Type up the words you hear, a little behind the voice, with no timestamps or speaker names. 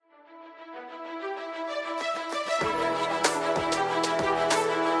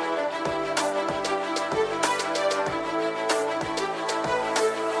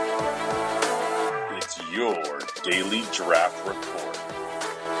Daily Draft Report.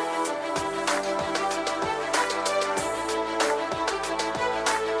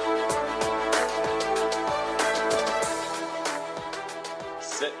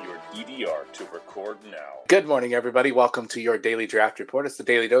 Set your DVR to record now. Good morning, everybody. Welcome to your Daily Draft Report. It's the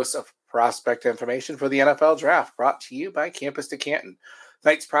daily dose of prospect information for the NFL Draft, brought to you by Campus to Canton.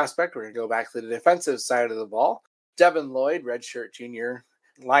 Tonight's prospect, we're going to go back to the defensive side of the ball. Devin Lloyd, redshirt junior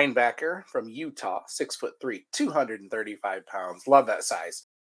linebacker from Utah, 6'3", 235 pounds. Love that size.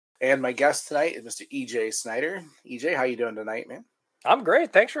 And my guest tonight is Mr. EJ Snyder. EJ, how you doing tonight, man? I'm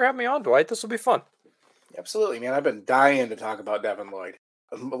great. Thanks for having me on, Dwight. This will be fun. Absolutely, man. I've been dying to talk about Devin Lloyd.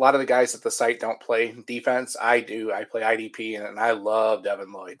 A lot of the guys at the site don't play defense. I do. I play IDP, and I love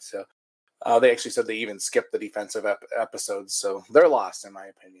Devin Lloyd. So they actually said they even skipped the defensive episodes, so they're lost, in my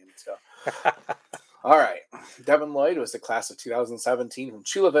opinion. So, all right. Devin Lloyd was the class of 2017 from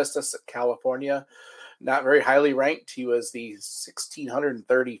Chula Vista, California. Not very highly ranked. He was the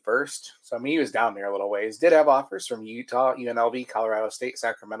 1,631st. So, I mean, he was down there a little ways. Did have offers from Utah, UNLV, Colorado State,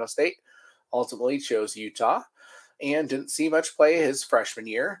 Sacramento State. Ultimately chose Utah and didn't see much play his freshman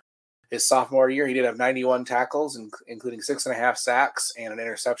year. His sophomore year, he did have 91 tackles, including 6.5 sacks and an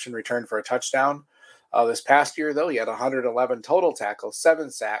interception returned for a touchdown. This past year, though, he had 111 total tackles, 7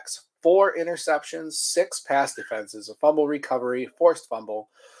 sacks, 4 interceptions, 6 pass defenses, a fumble recovery, forced fumble.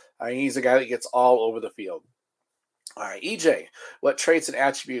 He's a guy that gets all over the field. All right, EJ, what traits and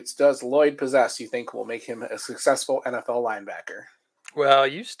attributes does Lloyd possess you think will make him a successful NFL linebacker? Well,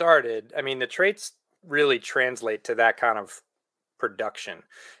 you started. I mean, the traits really translate to that kind of production.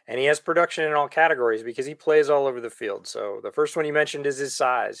 And he has production in all categories because he plays all over the field. So the first one you mentioned is his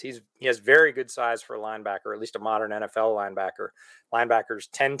size. He has very good size for a linebacker, at least a modern NFL linebacker. Linebackers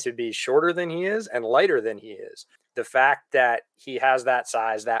tend to be shorter than he is and lighter than he is. The fact that he has that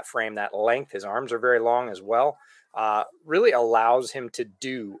size, that frame, that length, his arms are very long as well, really allows him to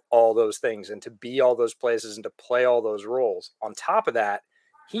do all those things and to be all those places and to play all those roles. On top of that,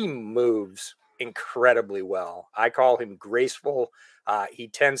 he moves incredibly well. I call him graceful. He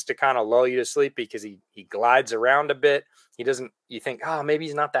tends to kind of lull you to sleep because he glides around a bit. You think, oh, maybe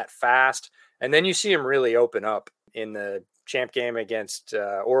he's not that fast. And then you see him really open up in the champ game against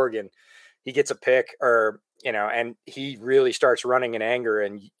Oregon. He gets a pick and he really starts running in anger,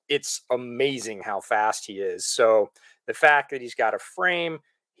 and it's amazing how fast he is. So the fact that he's got a frame,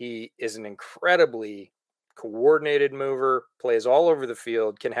 he is an incredibly coordinated mover, plays all over the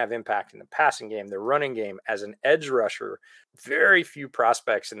field, can have impact in the passing game, the running game. As an edge rusher, very few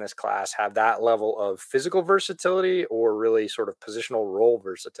prospects in this class have that level of physical versatility or really sort of positional role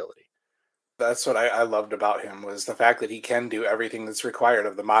versatility. That's what I loved about him, was the fact that he can do everything that's required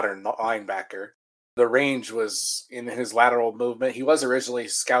of the modern linebacker. The range was in his lateral movement. He was originally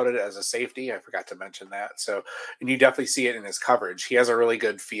scouted as a safety. I forgot to mention that. So, and you definitely see it in his coverage. He has a really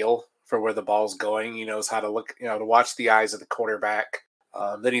good feel for where the ball's going. He knows how to look, to watch the eyes of the quarterback.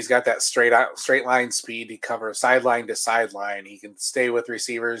 Then he's got that straight line speed to cover sideline to sideline. He can stay with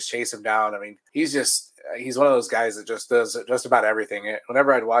receivers, chase them down. I mean, he's one of those guys that just does just about everything.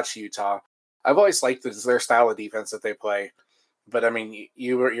 Whenever I'd watch Utah, I've always liked their style of defense that they play. But, I mean,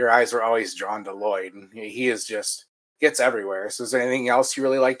 your eyes were always drawn to Lloyd, and he is just gets everywhere. So is there anything else you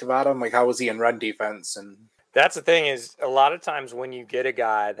really liked about him? Like, how was he in run defense? And that's the thing, is a lot of times when you get a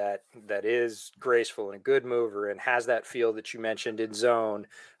guy that is graceful and a good mover and has that feel that you mentioned in zone,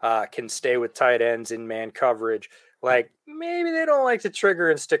 can stay with tight ends in man coverage, like maybe they don't like to trigger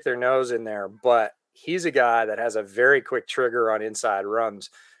and stick their nose in there, but he's a guy that has a very quick trigger on inside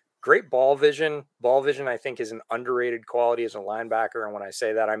runs. Great ball vision. Ball vision, I think, is an underrated quality as a linebacker. And when I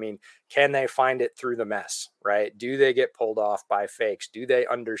say that, I mean, can they find it through the mess, right? Do they get pulled off by fakes? Do they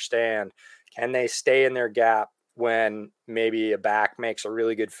understand? Can they stay in their gap when maybe a back makes a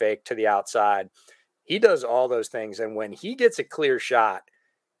really good fake to the outside? He does all those things. And when he gets a clear shot,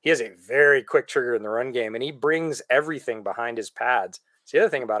 he has a very quick trigger in the run game, and he brings everything behind his pads. It's the other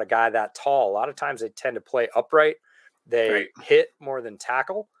thing about a guy that tall. A lot of times they tend to play upright. They hit more than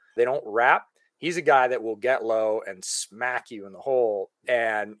tackle. They don't wrap. He's a guy that will get low and smack you in the hole.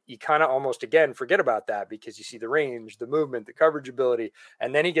 And you kind of almost, again, forget about that because you see the range, the movement, the coverage ability.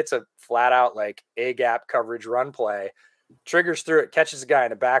 And then he gets a flat out like A gap coverage run play, triggers through it, catches a guy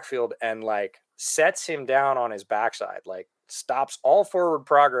in the backfield and like sets him down on his backside, like stops all forward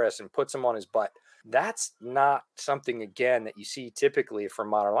progress and puts him on his butt. That's not something, again, that you see typically from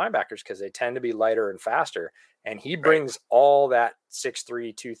modern linebackers because they tend to be lighter and faster. And he brings all that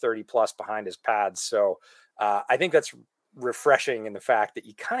 6'3", 230 plus behind his pads. So I think that's refreshing in the fact that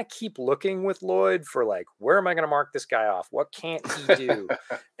you kind of keep looking with Lloyd for like, where am I going to mark this guy off? What can't he do?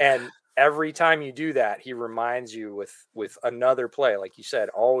 And every time you do that, he reminds you with another play, like you said,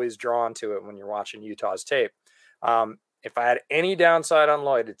 always drawn to it when you're watching Utah's tape. If I had any downside on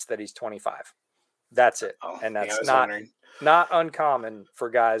Lloyd, it's that he's 25. That's it. Oh, And yeah, I that's was wondering. not uncommon for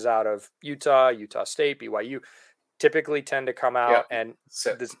guys out of Utah, Utah State, BYU. Typically tend to come out and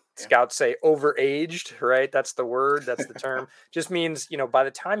the scouts say overaged, right? That's the word. That's the term. Just means, by the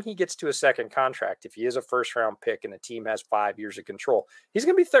time he gets to a second contract, if he is a first round pick and the team has 5 years of control, he's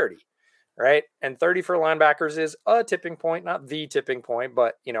going to be 30, right? And 30 for linebackers is a tipping point, not the tipping point,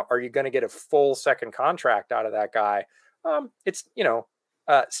 but, are you going to get a full second contract out of that guy? It's,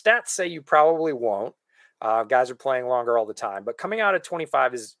 stats say you probably won't. Guys are playing longer all the time, but coming out at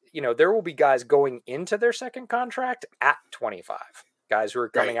 25 is, there will be guys going into their second contract at 25. Guys who are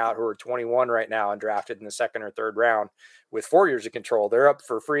coming out who are 21 right now and drafted in the second or third round with 4 years of control. They're up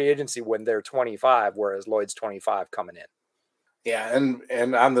for free agency when they're 25, whereas Lloyd's 25 coming in. Yeah,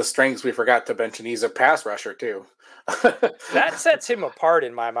 and on the strengths, we forgot to mention he's a pass rusher too. That sets him apart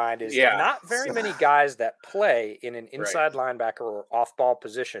in my mind. Is not very many guys that play in an inside linebacker or off-ball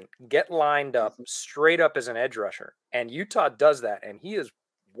position get lined up straight up as an edge rusher, and Utah does that, and he is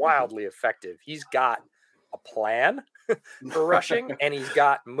wildly effective. He's got a plan for rushing, and he's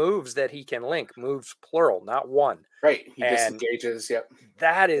got moves that he can link, moves plural, not one. Right, he disengages. Yep,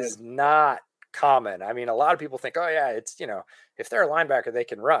 that is not common. I mean, a lot of people think, oh yeah, it's, if they're a linebacker, they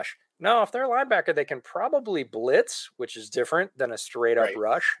can rush. No, if they're a linebacker, they can probably blitz, which is different than a straight up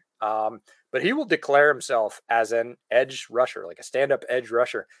rush. But he will declare himself as an edge rusher, like a stand-up edge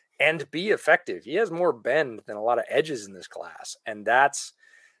rusher, and be effective. He has more bend than a lot of edges in this class. And that's,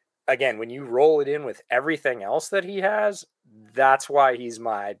 again, when you roll it in with everything else that he has, that's why he's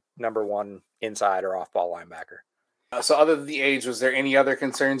my number one inside or off-ball linebacker. So other than the age, was there any other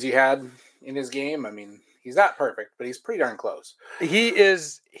concerns you had in his game? I mean, he's not perfect, but he's pretty darn close. He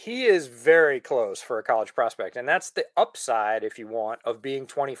is very close for a college prospect. And that's the upside, if you want, of being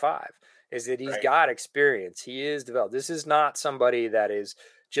 25, is that he's got experience. He is developed. This is not somebody that is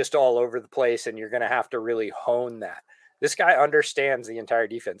just all over the place and you're going to have to really hone that. This guy understands the entire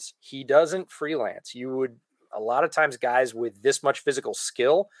defense. He doesn't freelance. A lot of times guys with this much physical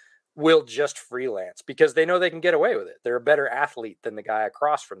skill will just freelance because they know they can get away with it. They're a better athlete than the guy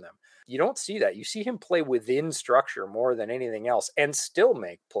across from them. You don't see that. You see him play within structure more than anything else and still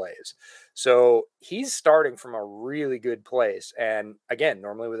make plays. So he's starting from a really good place. And again,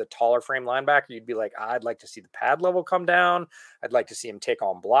 normally with a taller frame linebacker, you'd be like, I'd like to see the pad level come down. I'd like to see him take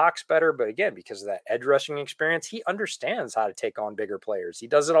on blocks better. But again, because of that edge rushing experience, he understands how to take on bigger players. He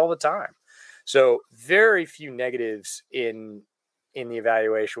does it all the time. So very few negatives in the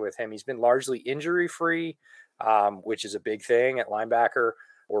evaluation with him. He's been largely injury-free, which is a big thing at linebacker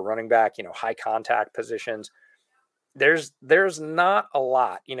or running back, high contact positions. There's not a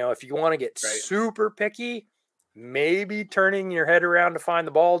lot, if you want to get super picky, maybe turning your head around to find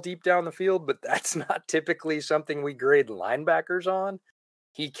the ball deep down the field, but that's not typically something we grade linebackers on.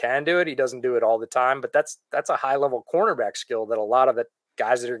 He can do it. He doesn't do it all the time, but that's a high level cornerback skill that a lot of the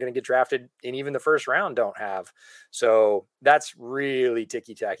guys that are going to get drafted in even the first round don't have. So that's really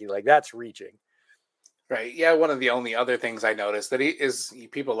ticky-tacky. Like that's reaching. Right. Yeah. One of the only other things I noticed that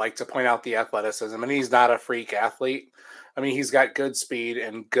people like to point out the athleticism, and he's not a freak athlete. I mean, he's got good speed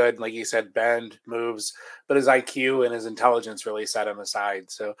and good, like you said, bend moves, but his IQ and his intelligence really set him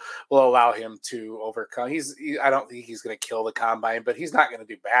aside. So will allow him to overcome. I don't think he's going to kill the combine, but he's not going to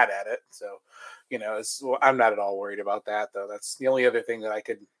do bad at it. So, I'm not at all worried about that, though. That's the only other thing that I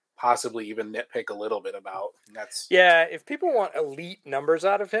could possibly even nitpick a little bit about. And that's if people want elite numbers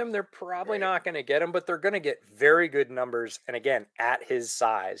out of him, they're probably not going to get them, but they're going to get very good numbers. And again, at his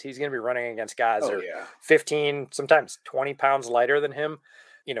size, he's going to be running against guys that are 15, sometimes 20 pounds lighter than him.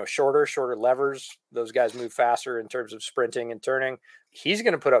 Shorter levers. Those guys move faster in terms of sprinting and turning. He's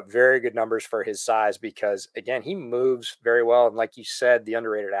going to put up very good numbers for his size because, again, he moves very well. And like you said, the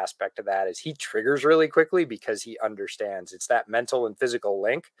underrated aspect of that is he triggers really quickly because he understands. It's that mental and physical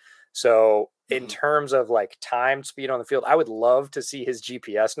link. So in terms of like time, speed on the field, I would love to see his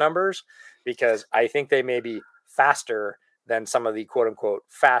GPS numbers because I think they may be faster than some of the quote unquote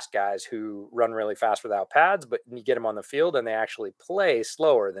fast guys who run really fast without pads, but you get them on the field and they actually play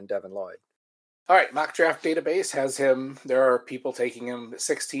slower than Devin Lloyd. All right. Mock draft database has him. There are people taking him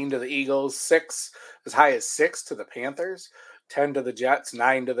 16 to the Eagles, 6, as high as 6 to the Panthers, 10 to the Jets,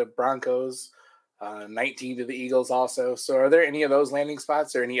 9 to the Broncos, 19 to the Eagles also. So are there any of those landing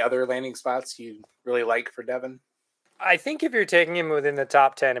spots or any other landing spots you really like for Devin? I think if you're taking him within the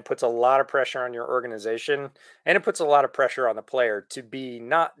top 10, it puts a lot of pressure on your organization and it puts a lot of pressure on the player to be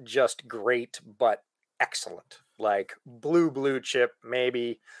not just great, but excellent, like blue chip,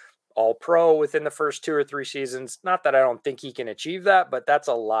 maybe all pro within the first 2 or 3 seasons. Not that I don't think he can achieve that, but that's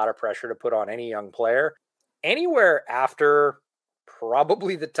a lot of pressure to put on any young player. Anywhere after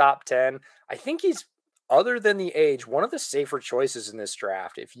probably the top 10, I think he's, other than the age, one of the safer choices in this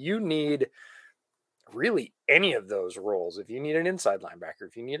draft. If you need really any of those roles, if you need an inside linebacker,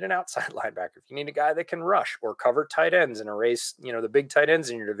 if you need an outside linebacker, if you need a guy that can rush or cover tight ends and erase, the big tight ends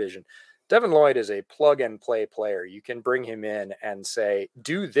in your division, Devin Lloyd is a plug and play player. You can bring him in and say,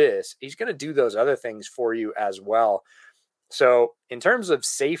 do this. He's going to do those other things for you as well. So in terms of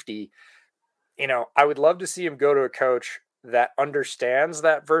safety, I would love to see him go to a coach that understands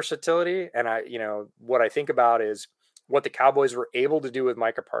that versatility. And what I think about is what the Cowboys were able to do with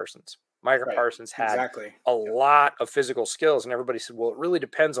Micah Parsons. Micah Parsons had a lot of physical skills, and everybody said, well, it really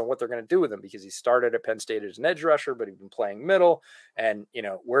depends on what they're going to do with him, because he started at Penn State as an edge rusher, but he'd been playing middle, and,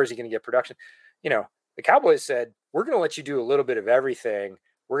 where is he going to get production? The Cowboys said, we're going to let you do a little bit of everything.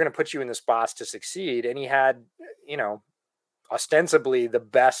 We're going to put you in the spots to succeed. And he had, ostensibly the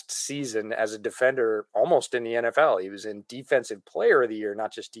best season as a defender almost in the NFL. He was in Defensive Player of the Year,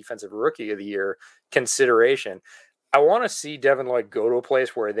 not just Defensive Rookie of the Year consideration. I want to see Devin Lloyd go to a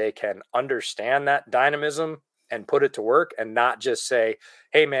place where they can understand that dynamism and put it to work, and not just say,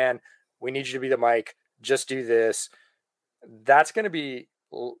 hey man, we need you to be the Mike, just do this. That's going to be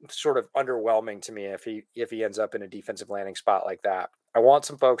sort of underwhelming to me if he ends up in a defensive landing spot like that. I want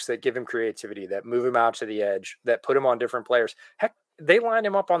some folks that give him creativity, that move him out to the edge, that put him on different players. Heck, they lined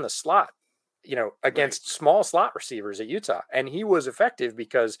him up on the slot, against small slot receivers at Utah. And he was effective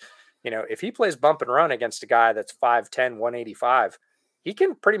because, if he plays bump and run against a guy that's 5'10", 185, he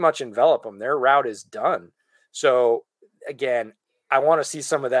can pretty much envelop them. Their route is done. So again, I want to see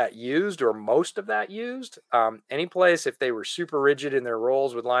some of that used, or most of that used. Any place, if they were super rigid in their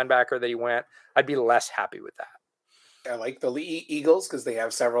roles with linebacker that he went, I'd be less happy with that. I like the Eagles because they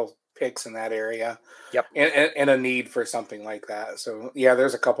have several picks in that area. Yep. And a need for something like that. So, yeah,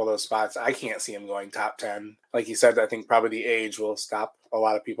 there's a couple of those spots. I can't see him going top 10. Like you said, I think probably the age will stop a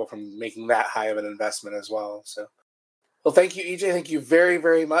lot of people from making that high of an investment as well. So, well, thank you, EJ. Thank you very,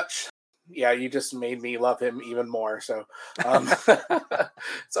 very much. Yeah, you just made me love him even more. So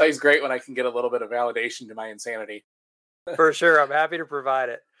it's always great when I can get a little bit of validation to my insanity. For sure. I'm happy to provide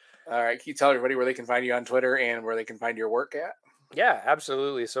it. All right. Can you tell everybody where they can find you on Twitter and where they can find your work at? Yeah,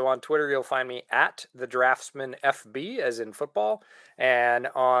 absolutely. So on Twitter, you'll find me at the Draftsman FB, as in football. And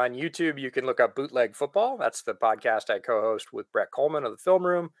on YouTube, you can look up Bootleg Football. That's the podcast I co-host with Brett Coleman of the Film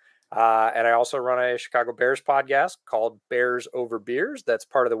Room. And I also run a Chicago Bears podcast called Bears Over Beers. That's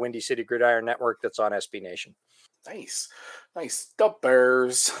part of the Windy City Gridiron Network that's on SB Nation. Nice. The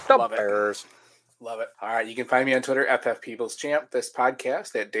Bears. Love Bears. Love it. All right. You can find me on Twitter, FF People's Champ, this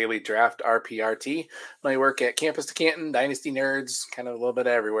podcast at Daily Draft RPRT. My work at Campus to Canton, Dynasty Nerds, kind of a little bit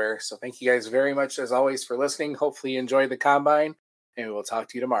everywhere. So thank you guys very much, as always, for listening. Hopefully you enjoyed the Combine, and we will talk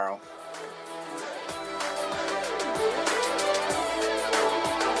to you tomorrow.